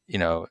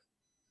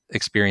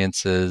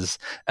experiences,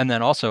 and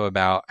then also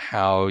about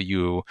how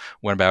you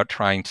went about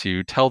trying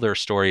to tell their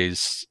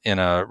stories in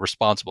a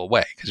responsible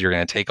way, because you're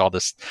going to take all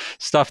this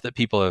stuff that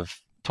people have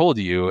told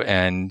you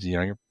and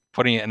you're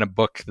putting it in a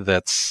book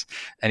that's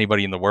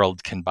anybody in the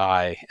world can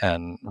buy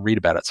and read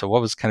about it. So what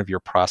was kind of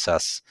your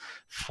process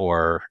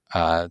for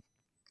the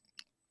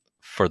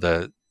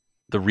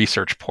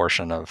research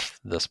portion of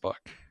this book?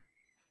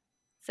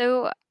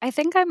 So I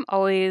think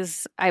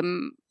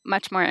I'm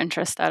much more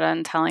interested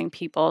in telling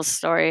people's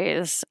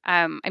stories.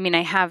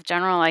 I have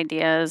general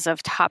ideas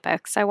of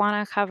topics I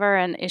want to cover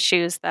and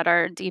issues that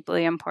are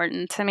deeply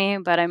important to me,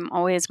 but I'm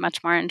always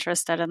much more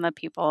interested in the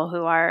people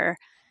who are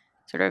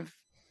sort of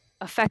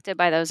affected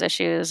by those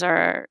issues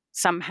or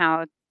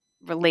somehow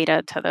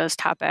related to those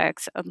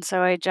topics. And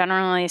so I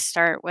generally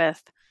start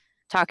with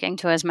talking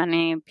to as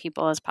many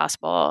people as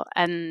possible.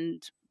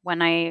 And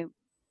when I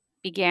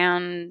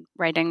began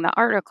writing the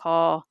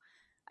article,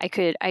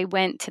 I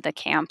went to the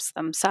camps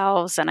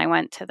themselves, and I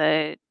went to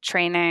the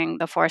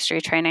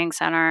forestry training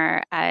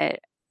center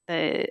at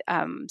the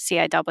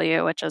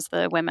CIW, which is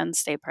the Women's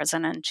State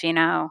Prison in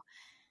Chino.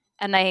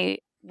 And I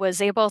was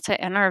able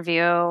to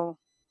interview,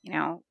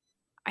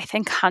 I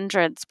think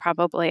hundreds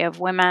probably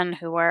of women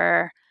who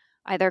were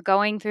either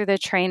going through the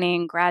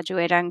training,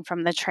 graduating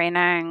from the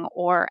training,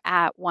 or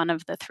at one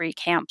of the 3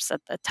 camps at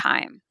the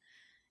time.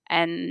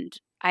 And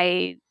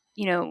I,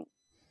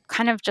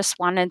 kind of just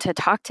wanted to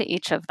talk to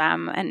each of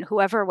them and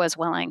whoever was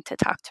willing to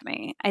talk to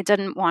me. I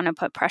didn't want to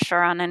put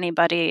pressure on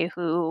anybody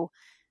who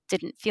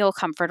didn't feel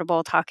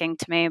comfortable talking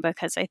to me,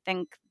 because I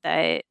think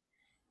that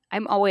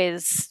I'm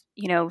always,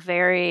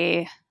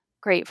 very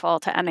grateful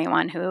to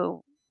anyone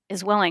who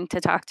is willing to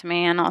talk to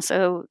me, and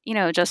also,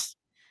 just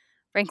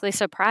frankly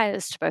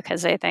surprised,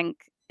 because I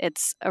think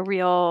it's a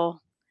real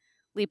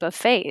leap of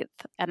faith,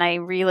 and I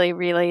really,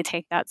 really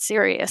take that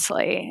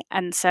seriously.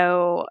 And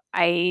so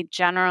I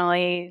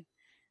generally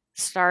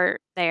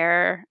start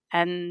there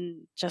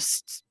and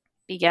just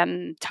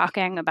begin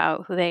talking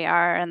about who they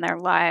are and their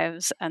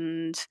lives,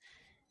 and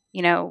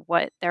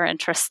what they're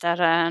interested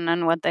in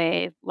and what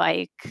they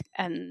like,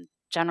 and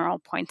general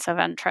points of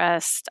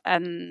interest.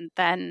 And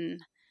then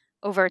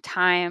over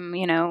time,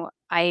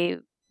 I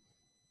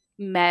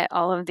met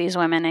all of these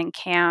women in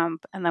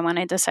camp, and then when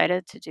I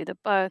decided to do the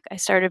book, I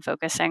started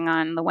focusing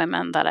on the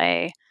women that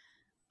I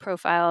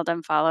profiled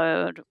and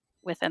followed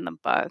within the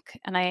book,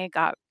 and I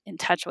got in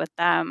touch with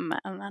them,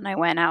 and then I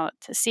went out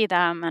to see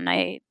them, and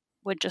I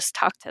would just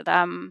talk to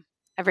them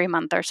every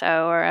month or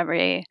so, or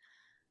every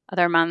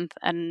other month,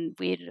 and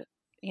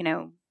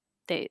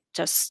they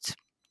just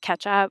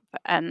catch up,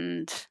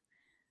 and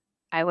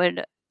I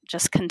would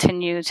just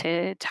continue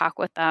to talk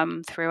with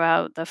them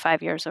throughout the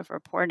 5 years of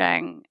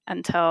reporting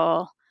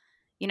until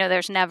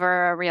there's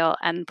never a real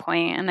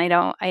endpoint. And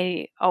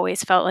I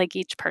always felt like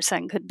each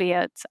person could be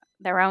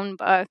their own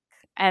book.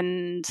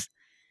 And,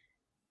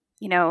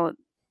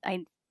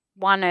 I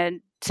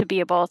wanted to be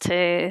able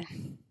to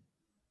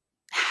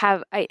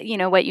have,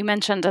 what you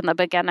mentioned in the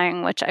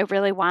beginning, which I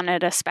really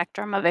wanted a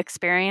spectrum of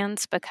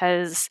experience,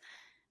 because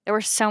there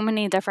were so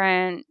many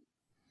different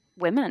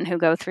women who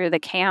go through the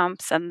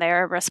camps, and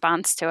their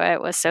response to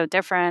it was so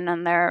different,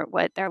 and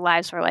what their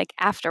lives were like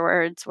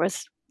afterwards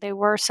they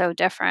were so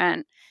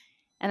different.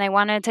 And I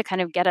wanted to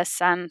kind of get a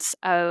sense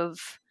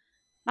of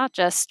not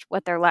just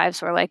what their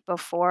lives were like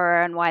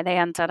before and why they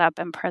ended up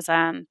in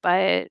prison,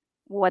 but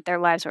what their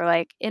lives were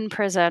like in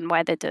prison,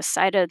 why they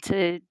decided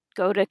to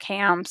go to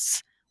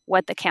camps,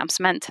 what the camps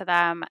meant to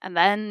them, and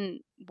then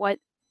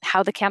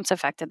how the camps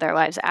affected their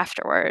lives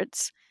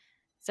afterwards.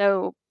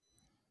 So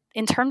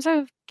in terms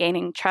of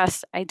gaining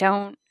trust, I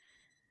don't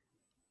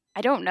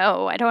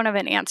know. I don't have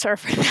an answer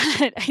for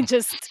that. I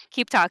just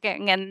keep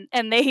talking,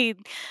 and they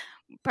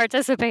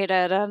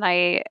participated, and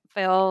I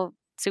feel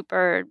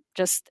super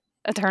just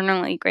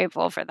eternally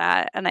grateful for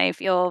that. And I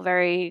feel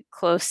very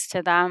close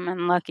to them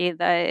and lucky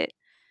that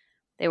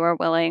they were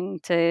willing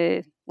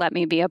to let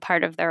me be a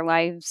part of their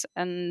lives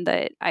and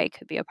that I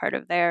could be a part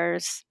of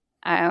theirs.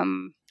 I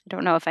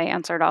don't know if I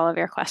answered all of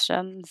your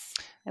questions.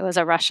 It was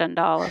a Russian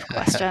doll of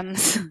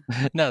questions.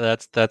 No,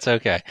 that's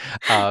okay.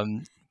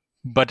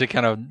 But to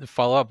kind of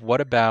follow up,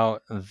 what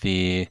about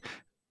the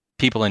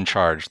people in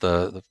charge,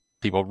 the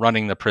people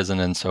running the prison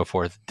and so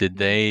forth? Did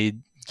they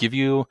give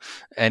you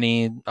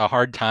a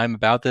hard time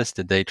about this?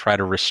 Did they try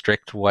to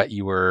restrict what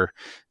you were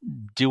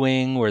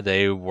doing? Were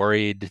they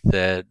worried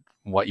that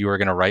what you were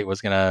going to write was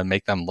going to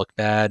make them look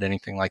bad?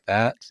 Anything like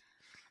that?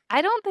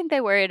 I don't think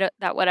they worried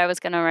that what I was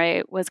going to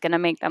write was going to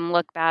make them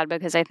look bad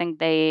because I think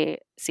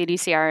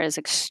CDCR is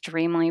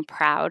extremely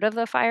proud of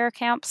the fire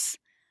camps.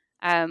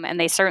 And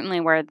they certainly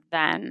were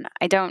then.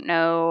 I don't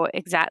know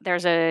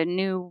there's a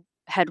new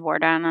head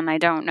warden, and I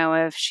don't know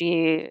if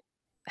she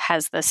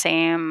has the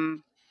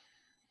same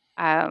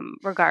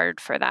regard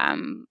for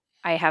them.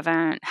 I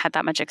haven't had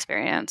that much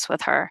experience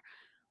with her.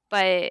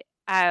 But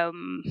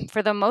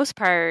for the most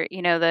part,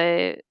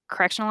 the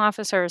correctional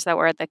officers that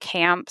were at the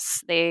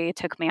camps, they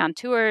took me on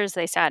tours.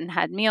 They sat and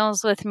had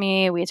meals with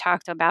me. We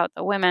talked about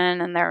the women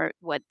and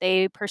what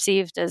they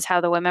perceived as how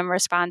the women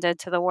responded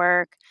to the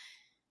work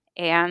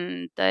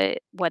and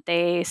what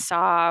they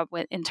saw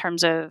in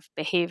terms of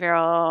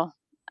behavioral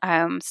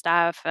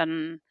stuff.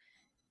 And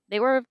they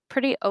were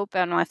pretty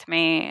open with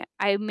me.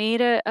 I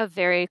made a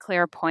very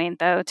clear point,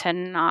 though, to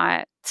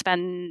not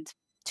spend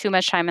too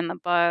much time in the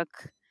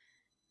book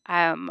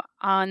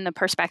on the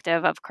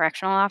perspective of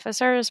correctional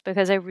officers,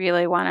 because I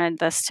really wanted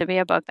this to be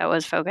a book that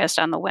was focused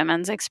on the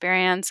women's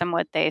experience and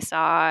what they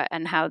saw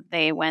and how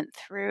they went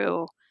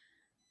through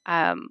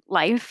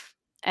life.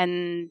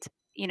 And,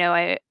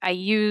 I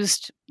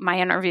used my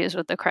interviews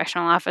with the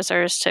correctional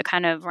officers to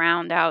kind of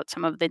round out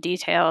some of the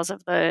details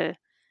of the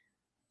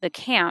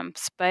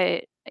camps.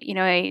 But,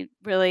 I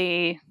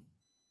really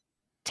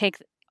take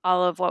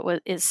all of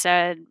what is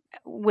said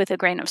with a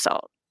grain of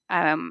salt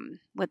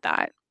with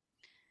that.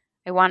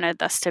 I wanted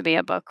this to be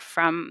a book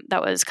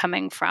that was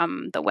coming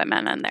from the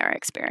women and their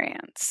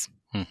experience.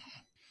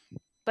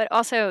 But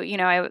also,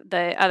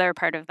 the other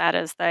part of that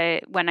is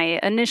that when I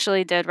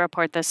initially did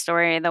report this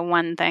story, the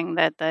one thing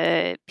that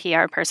the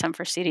PR person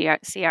for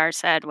CDCR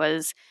said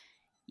was,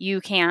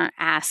 you can't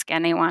ask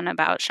anyone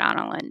about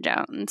Shauna Lynn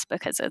Jones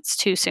because it's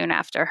too soon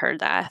after her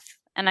death.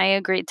 And I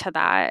agreed to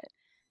that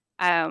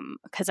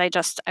because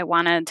I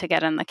wanted to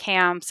get in the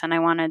camps and I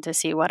wanted to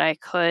see what I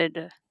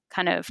could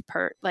kind of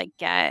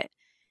get.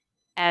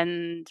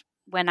 And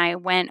when I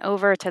went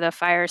over to the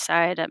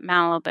fireside at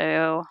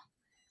Malibu,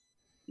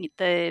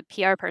 the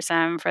PR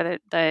person for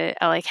the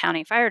LA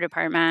County Fire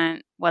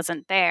Department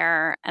wasn't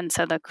there. And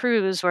so the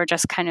crews were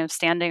just kind of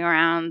standing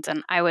around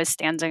and I was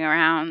standing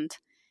around.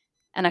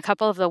 And a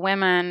couple of the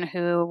women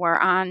who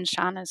were on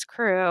Shauna's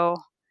crew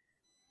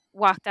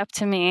walked up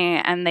to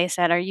me and they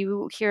said, "Are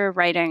you here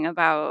writing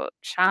about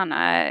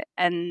Shauna?"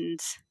 And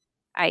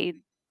I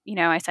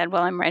said,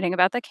 "Well, I'm writing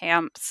about the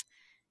camps."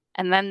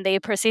 And then they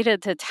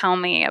proceeded to tell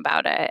me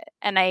about it.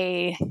 And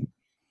it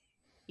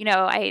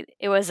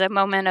was a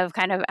moment of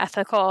kind of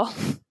ethical,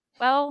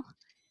 well,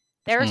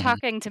 they're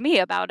talking to me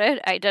about it.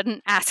 I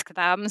didn't ask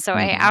them. So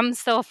I am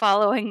still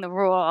following the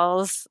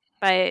rules,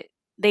 but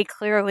they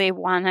clearly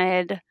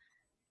wanted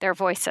their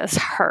voices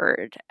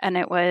heard. And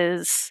it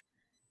was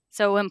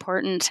so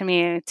important to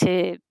me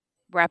to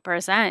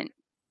represent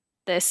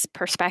this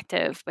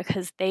perspective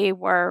because they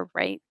were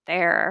right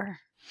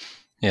there.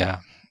 Yeah.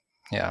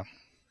 Yeah.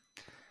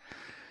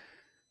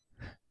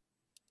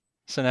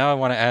 So now I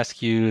want to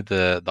ask you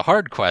the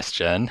hard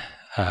question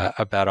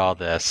about all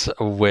this,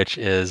 which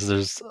is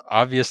there's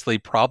obviously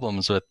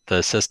problems with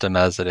the system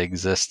as it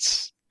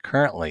exists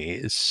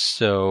currently.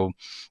 So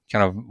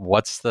kind of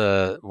what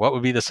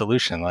would be the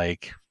solution?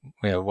 Like,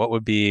 what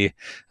would be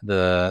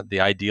the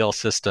ideal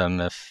system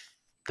if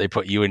they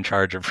put you in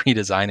charge of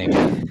redesigning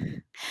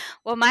it?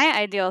 Well, my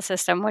ideal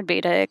system would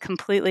be to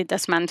completely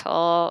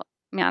dismantle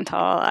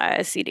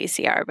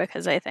CDCR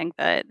because I think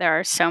that there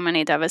are so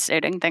many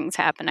devastating things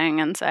happening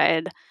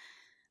inside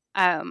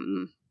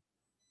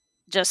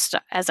just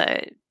as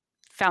a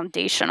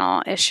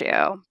foundational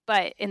issue.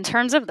 But in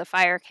terms of the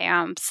fire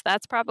camps,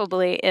 that's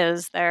probably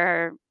is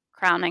their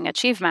crowning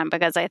achievement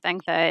because I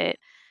think that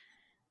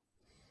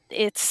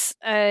it's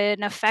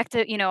an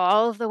effective,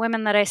 all of the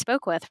women that I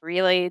spoke with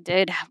really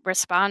did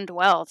respond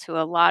well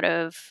to a lot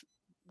of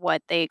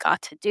what they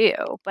got to do.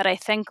 But I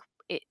think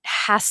it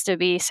has to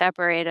be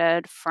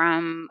separated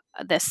from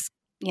this,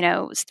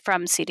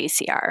 from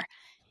CDCR.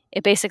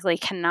 It basically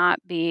cannot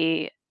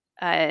be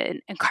an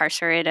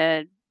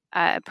incarcerated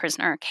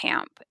prisoner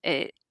camp,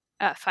 a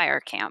fire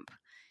camp.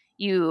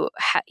 You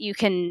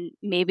can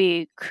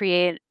maybe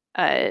create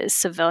a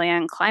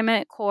civilian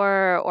climate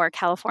corps or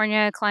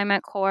California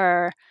climate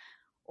corps,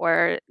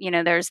 or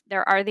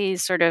there are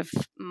these sort of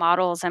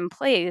models in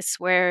place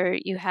where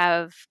you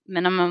have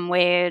minimum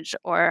wage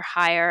or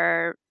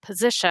higher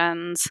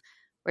positions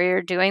where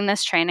you're doing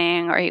this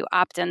training or you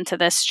opt into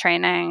this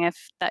training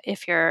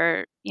if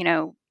you're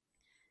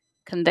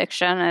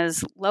conviction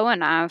is low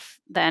enough,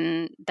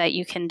 then that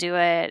you can do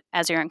it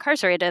as you're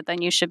incarcerated,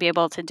 then you should be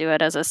able to do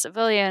it as a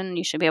civilian.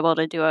 You should be able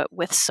to do it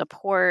with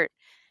support,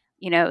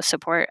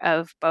 support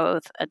of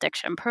both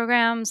addiction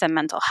programs and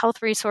mental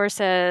health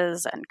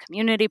resources and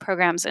community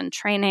programs and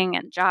training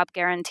and job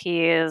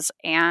guarantees.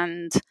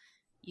 And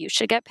you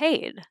should get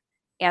paid.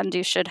 And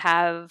you should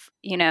have,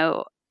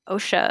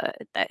 OSHA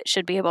that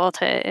should be able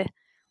to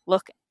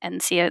look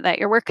and see that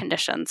your work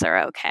conditions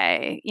are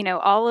okay.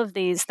 All of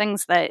these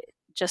things that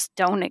just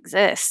don't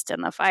exist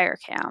in the fire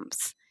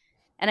camps.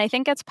 And I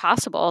think it's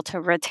possible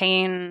to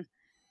retain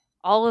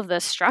all of the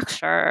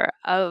structure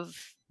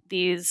of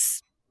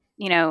these,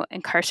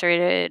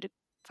 incarcerated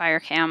fire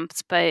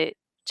camps, but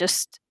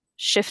just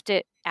shift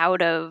it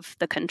out of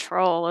the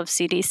control of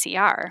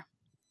CDCR.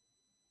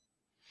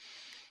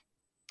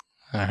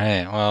 All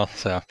right. Well,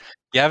 so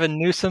Gavin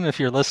Newsom, if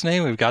you're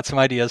listening, we've got some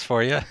ideas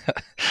for you.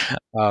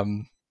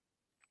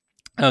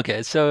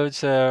 Okay, so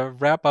to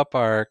wrap up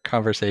our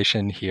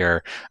conversation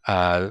here,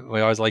 we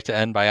always like to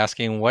end by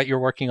asking what you're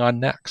working on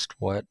next.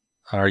 What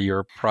are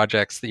your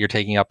projects that you're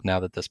taking up now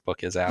that this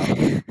book is out?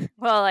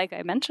 Well, like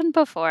I mentioned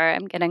before,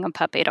 I'm getting a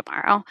puppy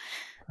tomorrow.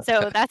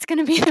 So that's going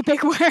to be the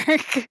big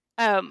work.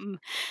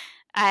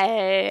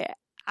 I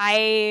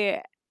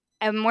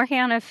am working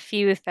on a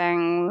few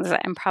things.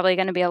 I'm probably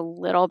going to be a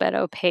little bit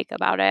opaque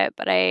about it,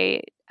 but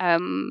I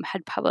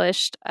had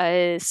published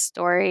a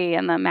story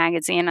in the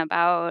magazine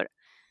about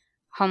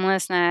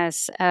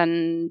homelessness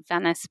and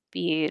Venice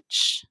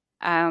Beach.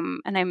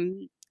 And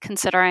I'm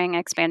considering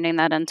expanding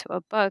that into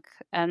a book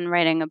and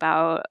writing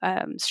about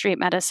street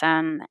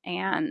medicine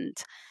and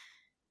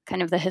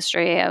kind of the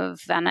history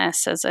of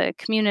Venice as a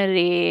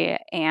community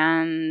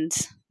and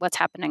what's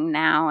happening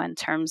now in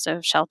terms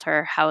of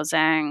shelter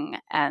housing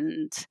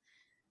and,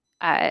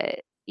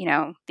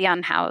 the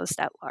unhoused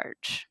at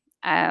large,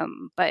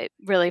 but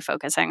really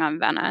focusing on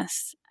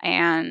Venice.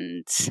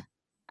 And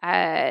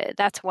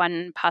that's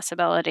one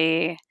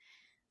possibility.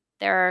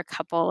 There are a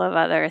couple of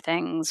other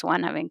things,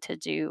 one having to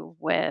do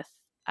with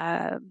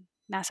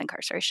mass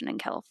incarceration in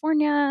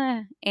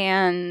California,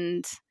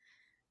 and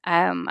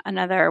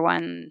another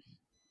one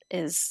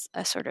is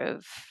a sort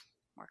of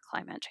more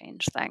climate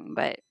change thing.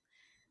 But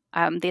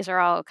these are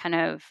all kind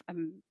of,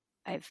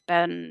 I've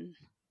been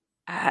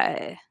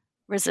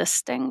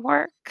resisting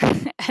work,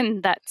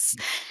 and that's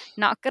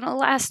not going to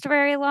last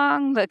very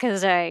long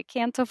because I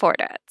can't afford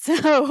it.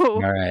 So,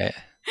 all right.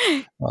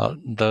 Well,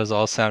 those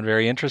all sound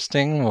very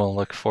interesting. We'll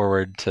look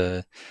forward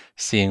to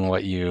seeing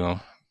what you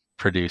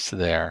produce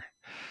there.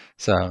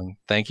 So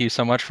thank you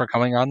so much for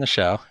coming on the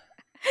show.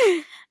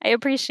 I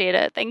appreciate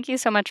it. Thank you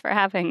so much for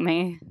having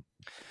me.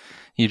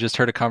 You just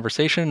heard a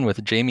conversation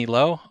with Jamie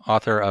Lowe,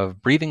 author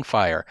of Breathing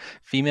Fire,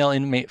 Female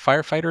Inmate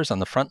Firefighters on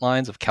the Front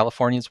Lines of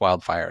California's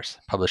Wildfires,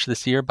 published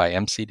this year by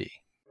MCD.